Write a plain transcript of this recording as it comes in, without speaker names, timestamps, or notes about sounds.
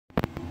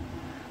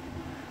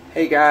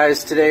Hey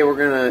guys, today we're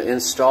going to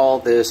install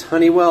this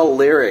Honeywell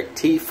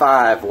T5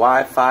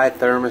 Wi-Fi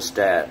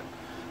Thermostat.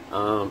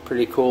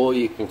 Pretty cool.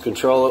 You can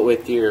control it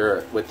with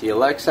the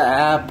Alexa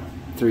app,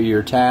 through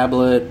your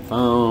tablet,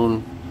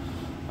 phone,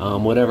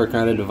 whatever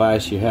kind of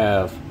device you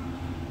have.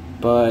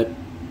 But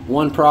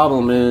one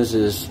problem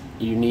is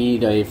you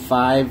need a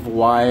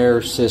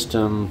 5-wire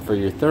system for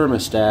your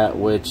thermostat,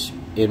 which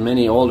in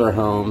many older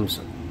homes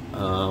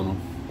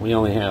we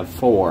only have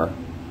 4.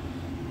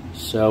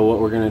 So what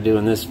we're going to do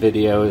in this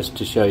video is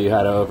to show you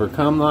how to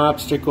overcome the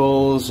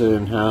obstacles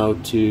and how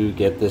to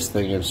get this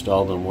thing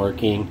installed and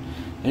working,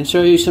 and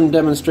show you some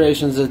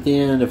demonstrations at the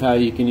end of how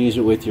you can use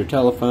it with your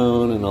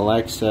telephone and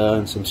Alexa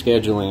and some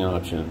scheduling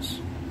options.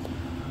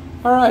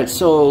 Alright,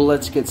 so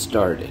let's get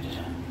started.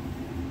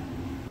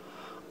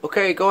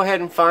 Okay, go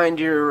ahead and find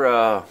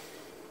your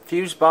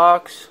fuse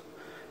box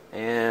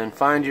and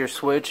find your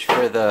switch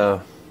for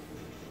the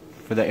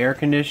air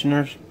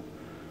conditioners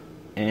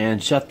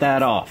and shut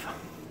that off.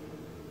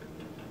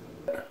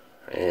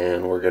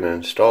 And we're going to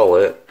install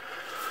it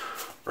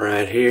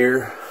right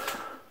here.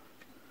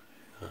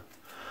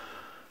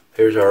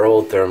 Here's our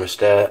old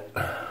thermostat.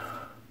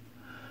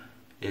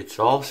 It's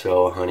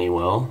also a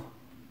Honeywell,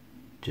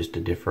 just a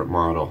different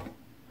model.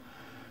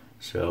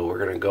 So we're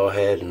going to go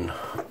ahead and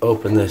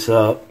open this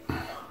up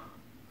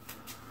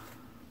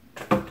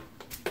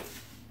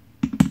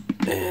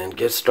and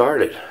get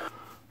started.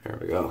 There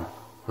we go.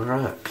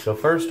 Alright, so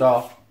first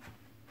off,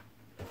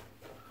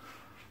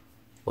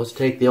 let's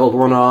take the old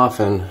one off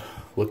and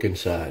look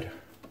inside.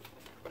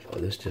 So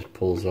this just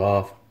pulls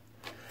off.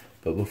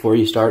 But before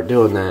you start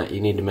doing that, you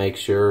need to make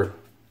sure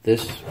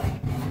this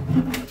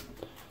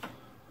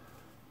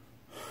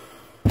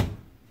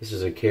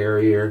is a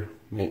carrier.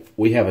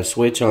 We have a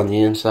switch on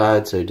the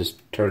inside, so just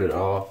turn it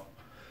off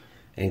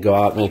and go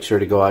out. Make sure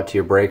to go out to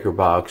your breaker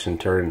box and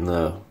turn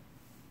the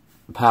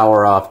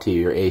power off to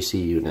your AC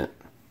unit.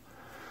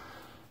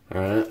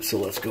 Alright, so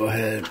let's go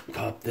ahead and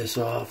pop this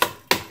off.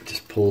 It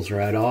just pulls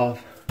right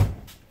off.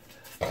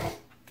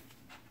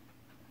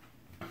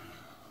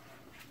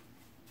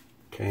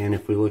 Okay, and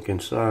if we look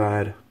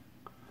inside,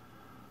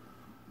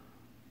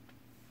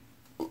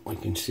 we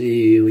can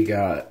see we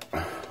got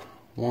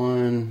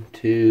 1,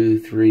 2,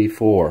 3,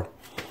 4.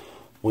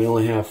 We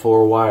only have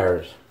 4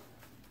 wires.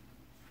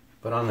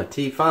 But on the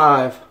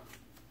T5,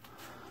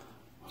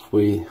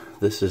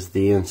 this is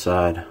the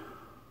inside.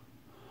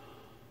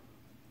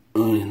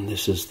 And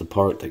this is the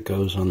part that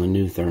goes on the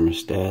new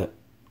thermostat.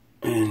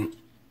 And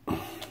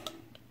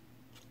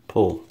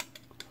pull.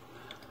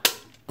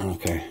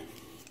 Okay.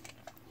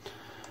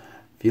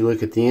 If you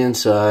look at the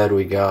inside,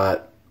 we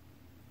got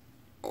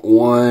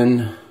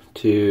 1,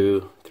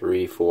 2,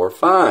 3, 4,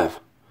 5.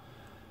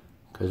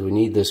 Because we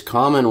need this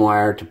common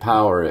wire to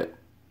power it.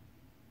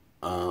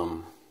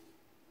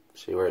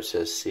 See where it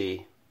says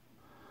C?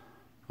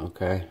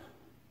 Okay.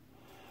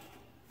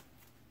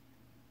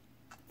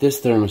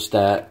 This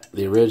thermostat,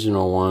 the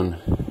original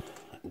one,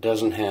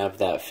 doesn't have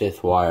that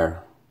 5th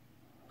wire.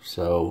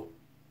 So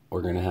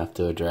we're going to have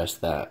to address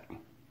that.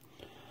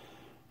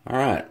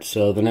 Alright,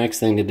 so the next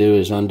thing to do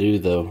is undo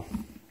the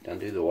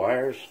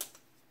wires.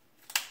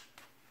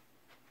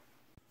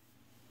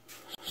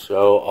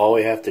 So all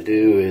we have to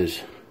do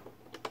is,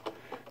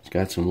 it's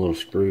got some little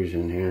screws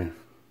in here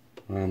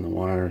on the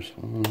wires.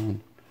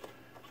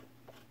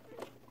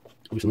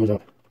 Loosen those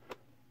up.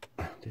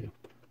 2,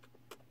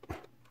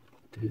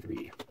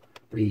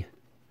 3,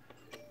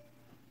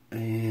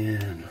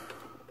 and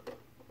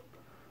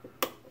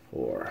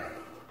 4.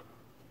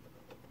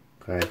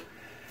 Okay.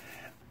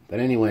 But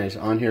anyways,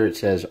 on here it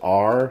says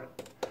R.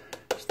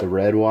 It's the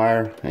red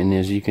wire, and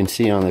as you can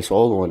see on this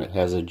old one, it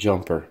has a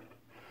jumper.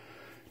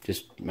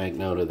 Just make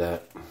note of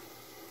that.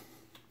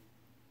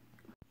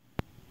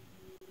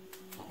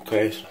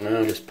 Okay, so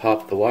now just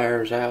pop the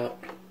wires out.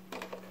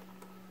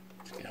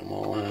 Let's get them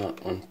all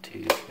out. 1,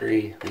 2,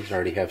 3. These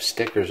already have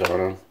stickers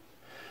on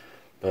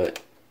them.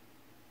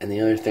 And the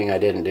other thing I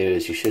didn't do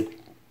is you should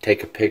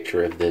take a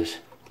picture of this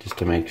just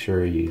to make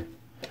sure you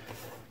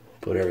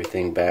put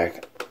everything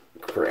back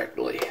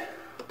correctly.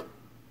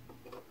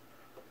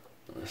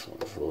 This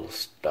one's a little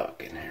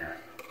stuck in here.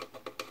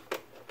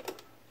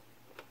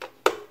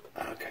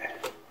 Okay,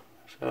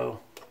 so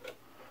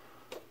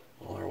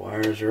all our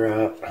wires are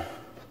out.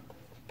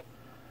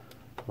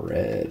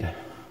 Red,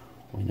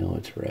 we know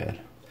it's red.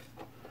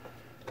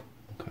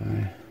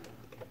 Okay.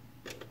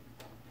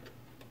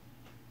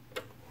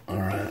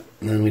 Alright,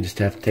 and then we just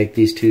have to take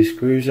these 2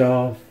 screws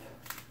off.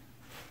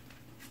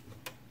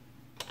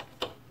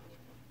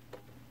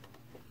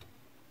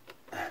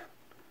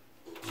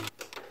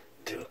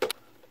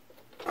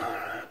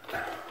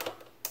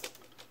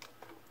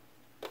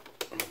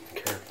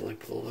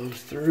 Pull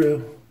those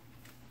through.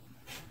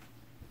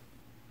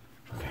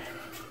 Okay,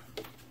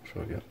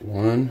 so I got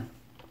 1,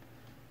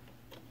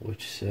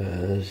 which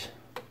says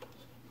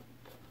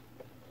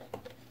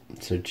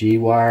it's a G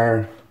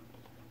wire,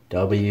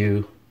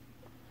 W,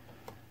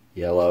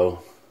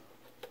 yellow,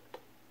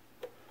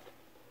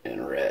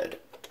 and red.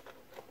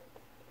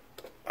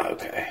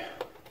 Okay,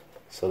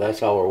 so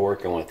that's all we're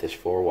working with is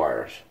 4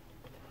 wires.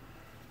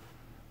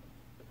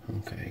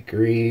 Okay,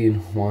 green,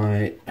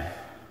 white,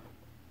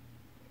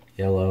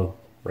 yellow,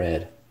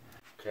 red.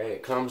 Okay,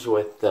 it comes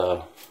with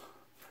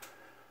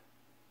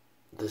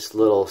this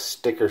little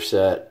sticker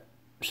set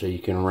so you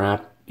can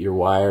wrap your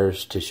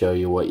wires to show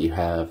you what you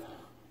have.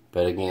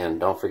 But again,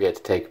 don't forget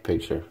to take a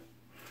picture.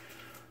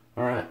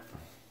 Alright.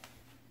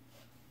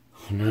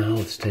 Now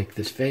let's take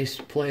this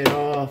faceplate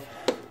off.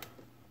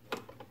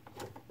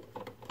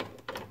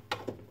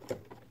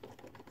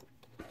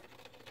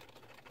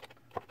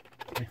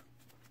 Okay.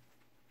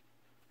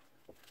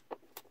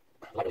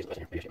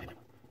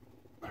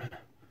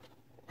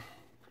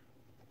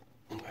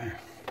 Okay.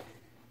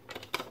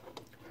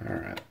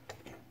 Alright.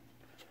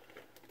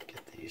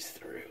 Get these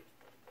through.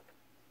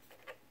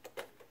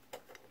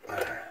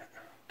 Alright.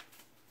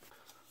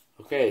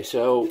 Okay,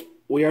 so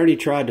we already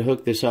tried to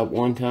hook this up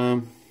one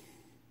time,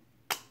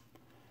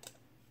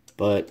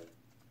 but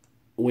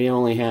we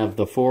only have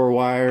the 4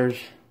 wires,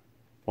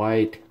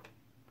 white,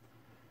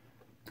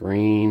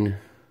 green,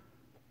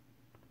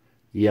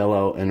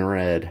 yellow, and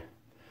red.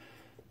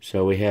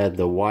 So we had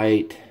the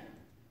white,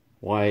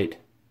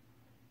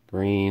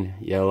 green,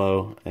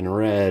 yellow, and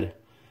red,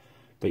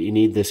 but you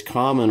need this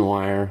common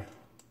wire,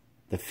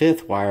 the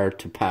 5th wire,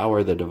 to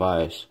power the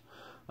device.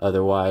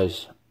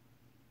 Otherwise,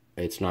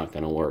 it's not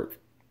going to work.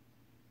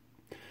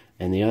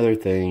 And the other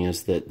thing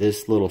is that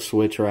this little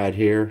switch right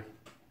here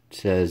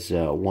says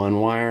 1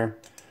 wire.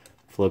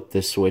 Flip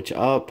this switch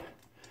up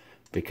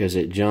because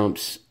it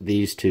jumps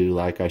these two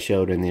like I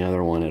showed in the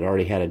other one. It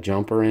already had a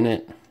jumper in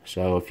it.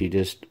 So if you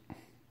just,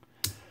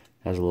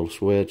 has a little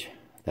switch.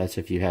 That's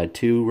if you had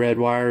 2 red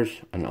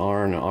wires, an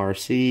R and an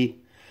RC.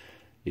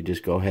 You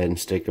just go ahead and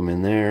stick them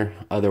in there.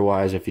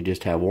 Otherwise, if you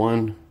just have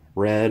 1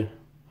 red,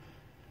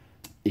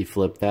 you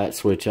flip that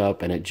switch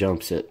up and it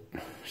jumps it.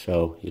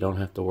 So you don't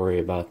have to worry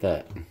about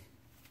that.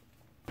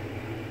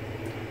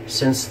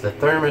 Since the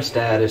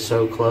thermostat is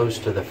so close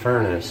to the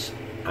furnace,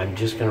 I'm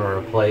just going to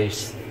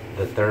replace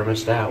the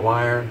thermostat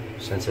wire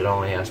since it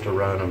only has to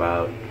run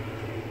about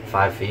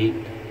 5 feet.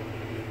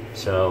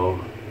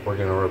 So we're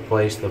going to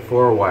replace the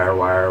 4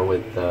 wire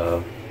with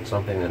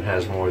something that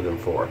has more than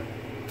 4.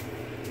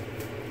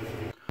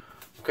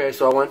 Okay,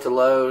 so I went to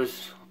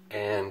Lowe's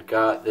and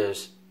got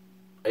this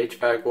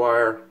HVAC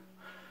wire,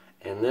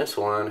 and this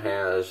one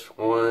has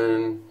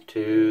 1,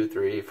 2,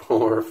 3,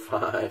 4,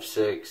 5,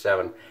 6,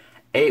 7,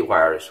 8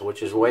 wires,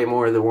 which is way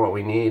more than what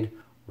we need.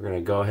 We're going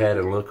to go ahead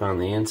and look on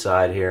the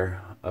inside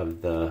here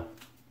of the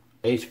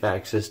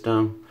HVAC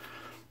system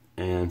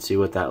and see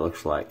what that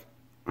looks like.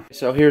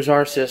 So here's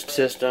our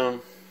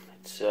system.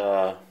 It's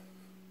a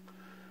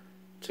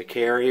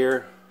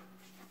carrier,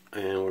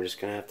 and we're just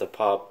going to have to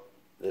pop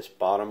this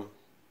bottom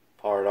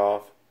part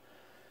off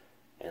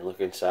and look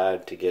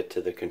inside to get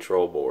to the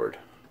control board.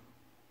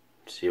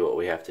 See what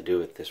we have to do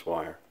with this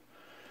wire.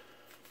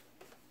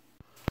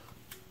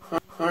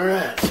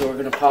 Alright, so we're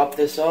going to pop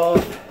this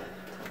off,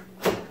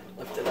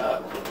 lift it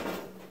up.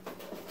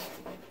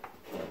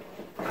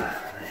 I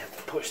have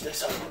to push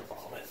this up a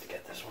little bit to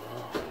get this one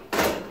off.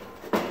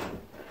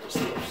 Just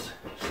those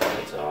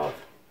sides off.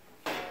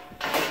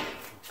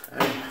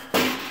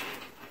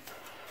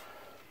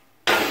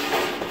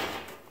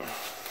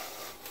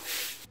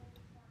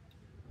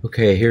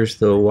 Okay, here's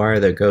the wire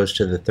that goes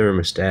to the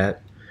thermostat,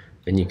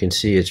 and you can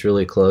see it's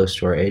really close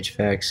to our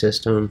HVAC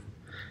system.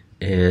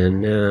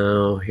 And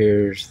now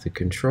here's the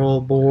control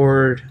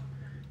board,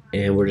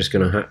 and we're just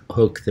going to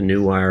hook the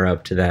new wire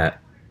up to that.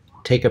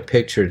 Take a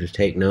picture to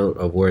take note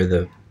of where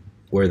the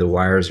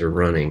wires are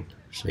running,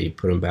 so you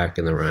put them back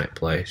in the right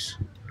place.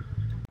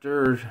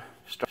 After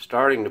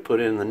starting to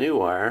put in the new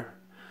wire,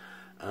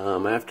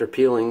 after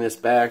peeling this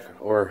back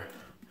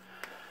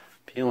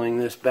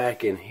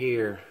in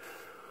here,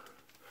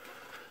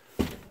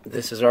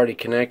 this is already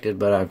connected,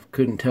 but I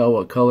couldn't tell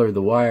what color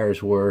the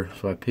wires were,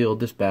 so I peeled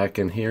this back,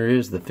 and here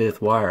is the 5th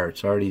wire.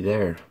 It's already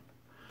there.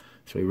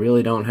 So we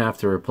really don't have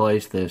to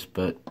replace this,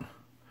 but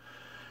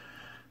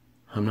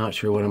I'm not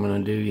sure what I'm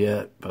going to do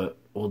yet, but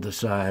we'll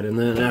decide. And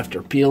then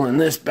after peeling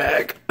this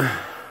back,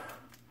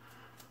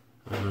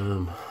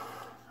 you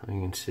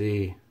can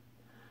see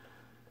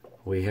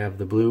we have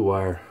the blue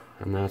wire,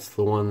 and that's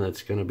the one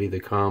that's going to be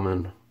the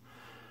common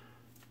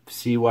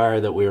C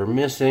wire that we were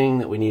missing,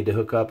 that we need to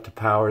hook up to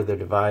power the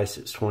device.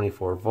 It's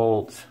 24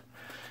 volts,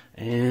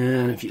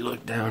 and if you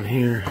look down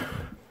here,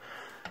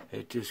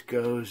 it just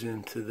goes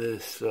into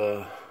this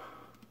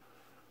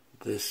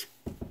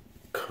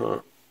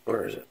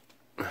where is it?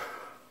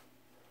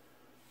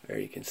 There,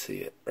 you can see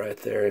it right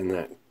there in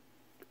that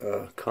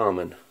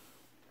common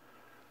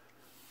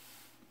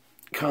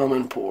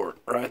port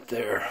right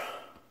there,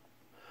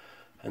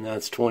 and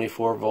that's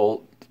 24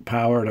 volt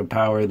power to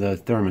power the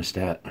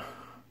thermostat.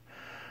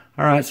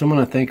 Alright, so I'm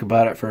going to think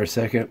about it for a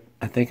second.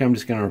 I think I'm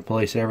just going to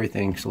replace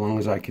everything so long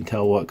as I can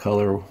tell what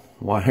color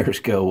wires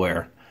go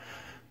where.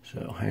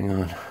 So, hang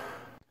on.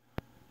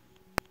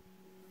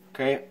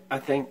 Okay, I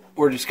think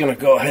we're just going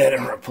to go ahead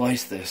and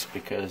replace this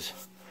because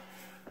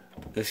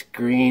this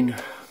green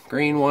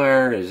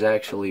wire is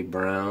actually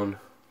brown,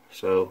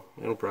 so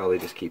it'll probably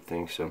just keep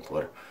things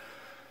simpler.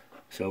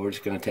 So we're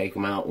just going to take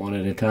them out one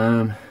at a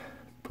time,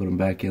 put them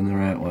back in the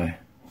right way.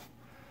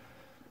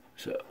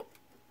 So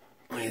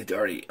we had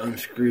already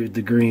unscrewed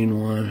the green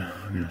one.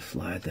 I'm going to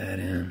slide that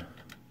in.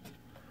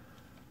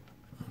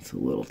 That's a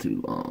little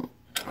too long.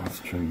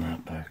 Let's trim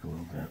that back a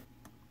little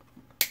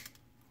bit.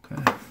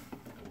 Okay.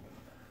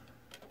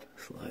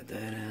 Slide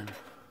that in.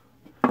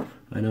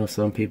 I know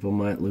some people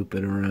might loop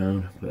it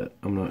around, but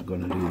I'm not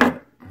going to do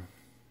that.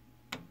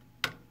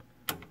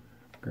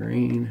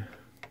 Green.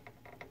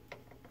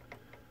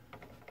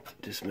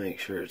 Just make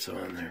sure it's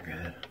on there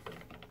good.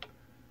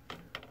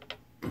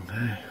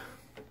 Okay.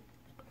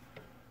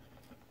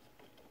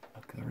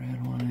 Put the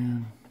red one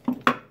in.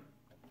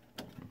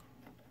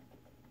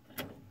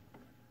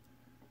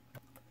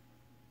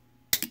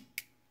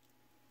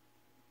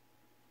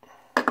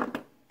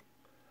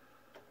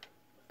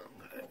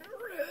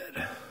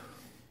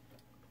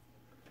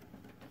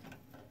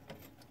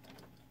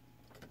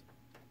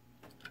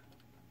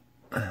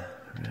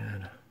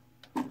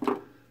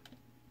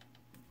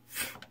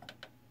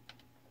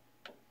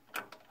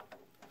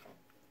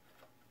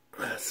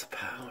 That's the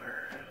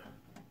power.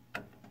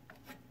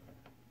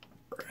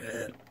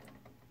 Red.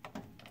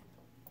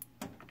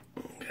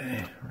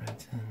 Okay,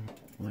 red's in.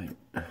 White.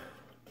 Okay.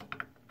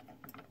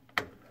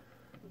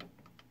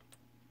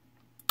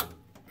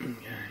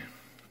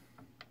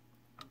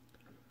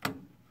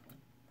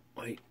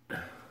 White.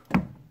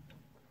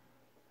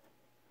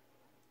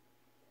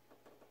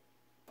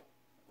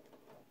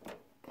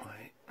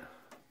 White.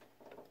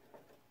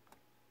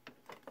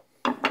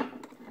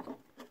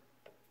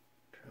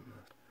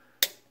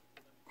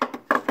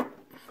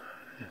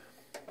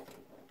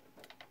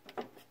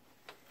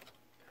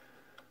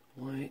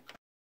 White.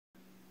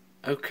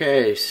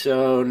 Okay,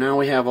 so now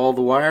we have all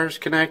the wires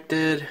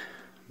connected.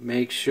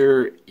 Make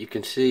sure you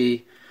can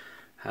see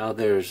how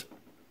there's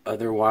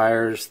other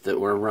wires that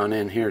were run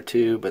in here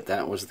too, but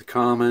that was the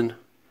common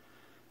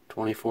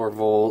 24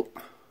 volt.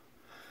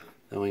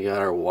 Then we got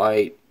our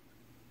white,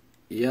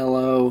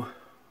 yellow,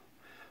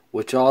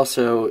 which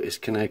also is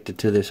connected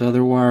to this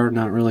other wire.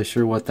 Not really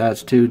sure what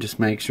that's to. Just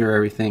make sure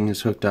everything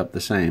is hooked up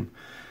the same.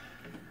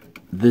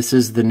 This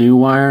is the new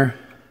wire,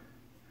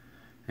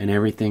 and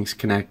everything's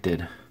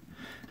connected.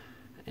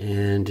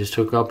 And just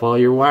hook up all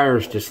your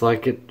wires just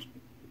like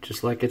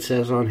it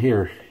says on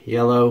here.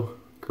 Yellow,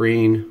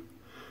 green,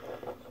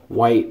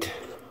 white,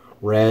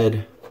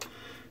 red,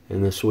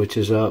 and the switch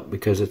is up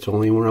because it's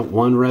only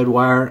one red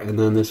wire, and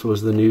then this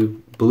was the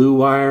new blue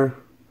wire,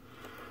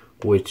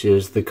 which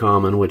is the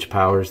common, which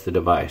powers the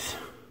device.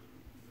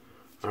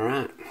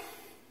 Alright.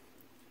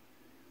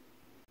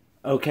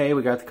 Okay,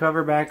 we got the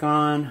cover back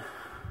on.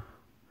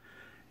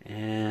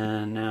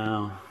 And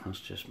now let's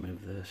just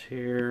move this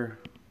here.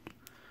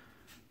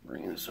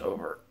 Bring this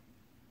over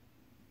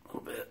a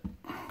little bit.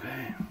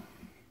 Okay.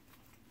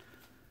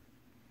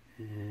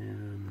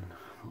 And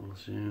a little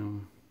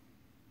zoom.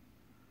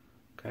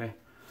 Okay.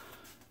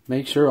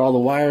 Make sure all the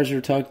wires are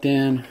tucked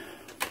in.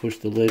 Push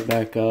the lid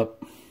back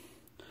up.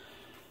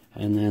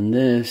 And then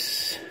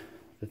this,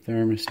 the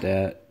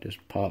thermostat,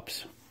 just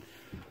pops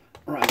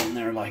right in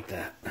there like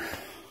that.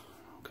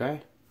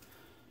 Okay.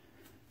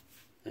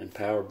 And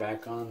power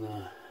back on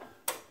the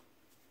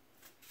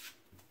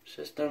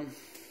system.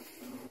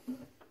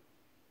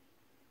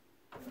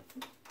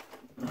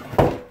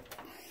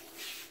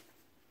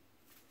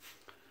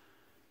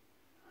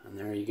 And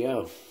there you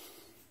go.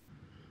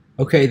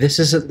 Okay, this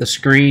isn't the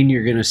screen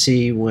you're gonna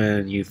see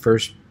when you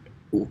first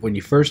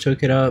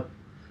hook it up.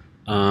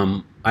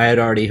 I had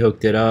already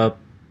hooked it up,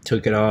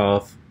 took it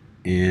off,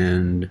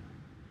 and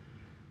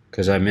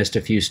because I missed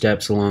a few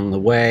steps along the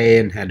way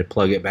and had to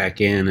plug it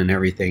back in, and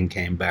everything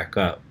came back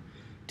up.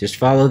 Just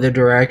follow the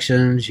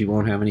directions. You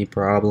won't have any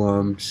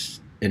problems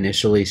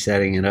initially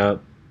setting it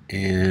up,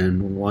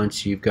 and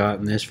once you've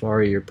gotten this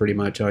far, you're pretty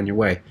much on your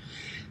way.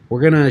 We're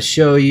going to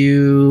show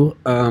you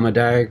a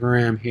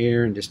diagram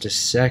here in just a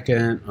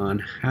second on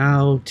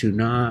how to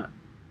not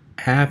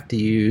have to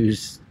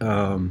use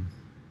 5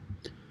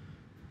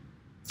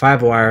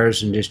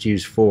 wires and just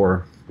use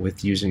 4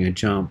 with using a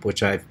jump,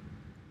 which I've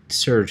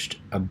searched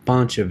a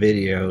bunch of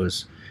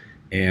videos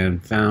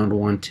and found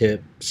one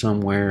tip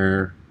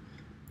somewhere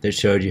that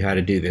showed you how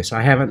to do this.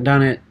 I haven't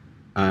done it.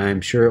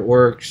 I'm sure it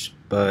works,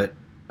 but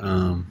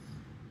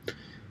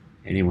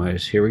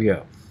anyways, here we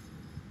go.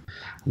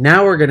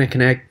 Now we're going to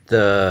connect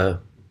the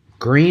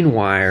green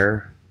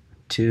wire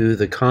to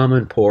the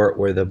common port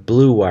where the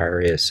blue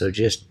wire is. So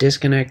just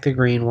disconnect the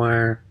green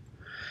wire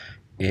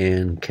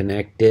and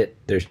connect it.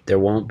 There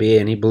won't be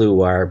any blue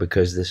wire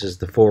because this is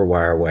the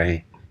 4-wire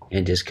way,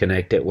 and just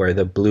connect it where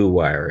the blue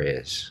wire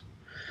is.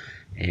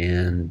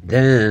 And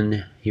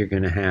then you're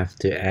going to have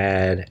to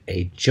add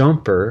a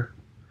jumper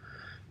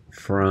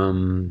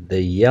from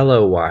the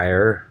yellow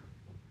wire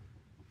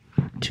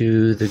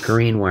to the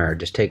green wire.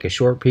 Just take a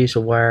short piece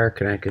of wire,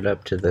 connect it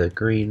up to the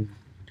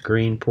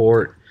green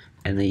port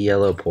and the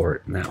yellow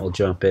port, and that will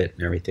jump it,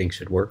 and everything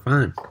should work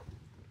fine.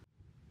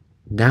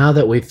 Now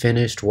that we've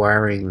finished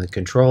wiring the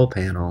control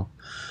panel,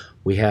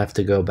 we have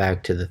to go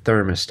back to the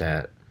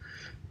thermostat.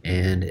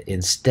 And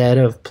instead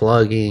of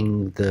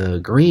plugging the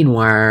green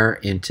wire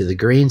into the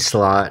green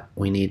slot,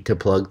 we need to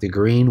plug the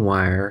green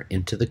wire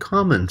into the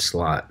common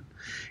slot.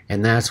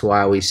 And that's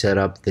why we set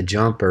up the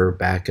jumper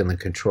back in the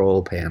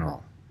control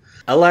panel.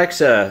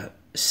 Alexa,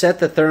 set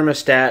the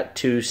thermostat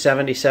to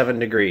 77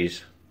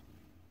 degrees.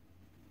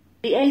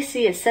 The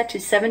AC is set to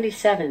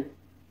 77.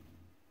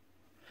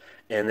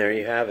 And there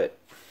you have it.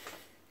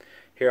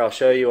 Here, I'll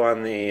show you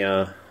on the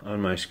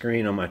on my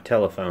screen on my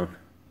telephone.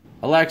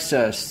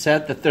 Alexa,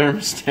 set the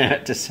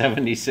thermostat to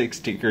 76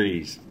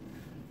 degrees.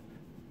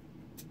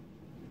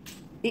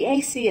 The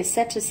AC is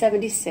set to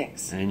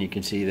 76. And you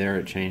can see there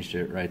it changed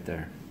it right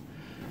there.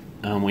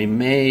 We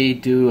may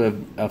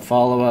do a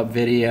follow-up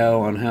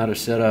video on how to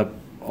set up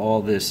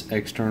all this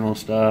external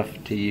stuff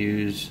to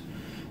use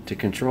to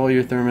control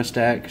your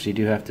thermostat, because you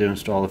do have to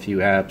install a few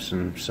apps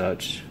and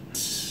such.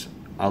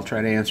 I'll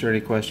try to answer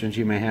any questions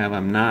you may have.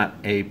 I'm not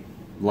a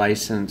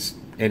licensed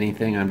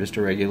anything. I'm just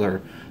a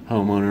regular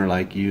homeowner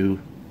like you.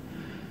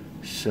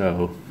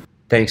 So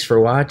thanks for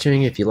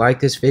watching. If you like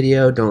this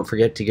video, don't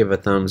forget to give a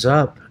thumbs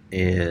up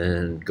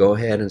and go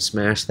ahead and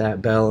smash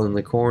that bell in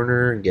the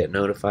corner and get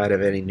notified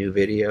of any new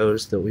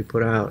videos that we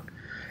put out.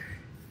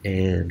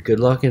 And good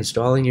luck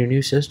installing your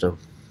new system.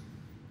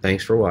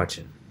 Thanks for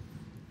watching.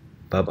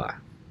 Bye-bye.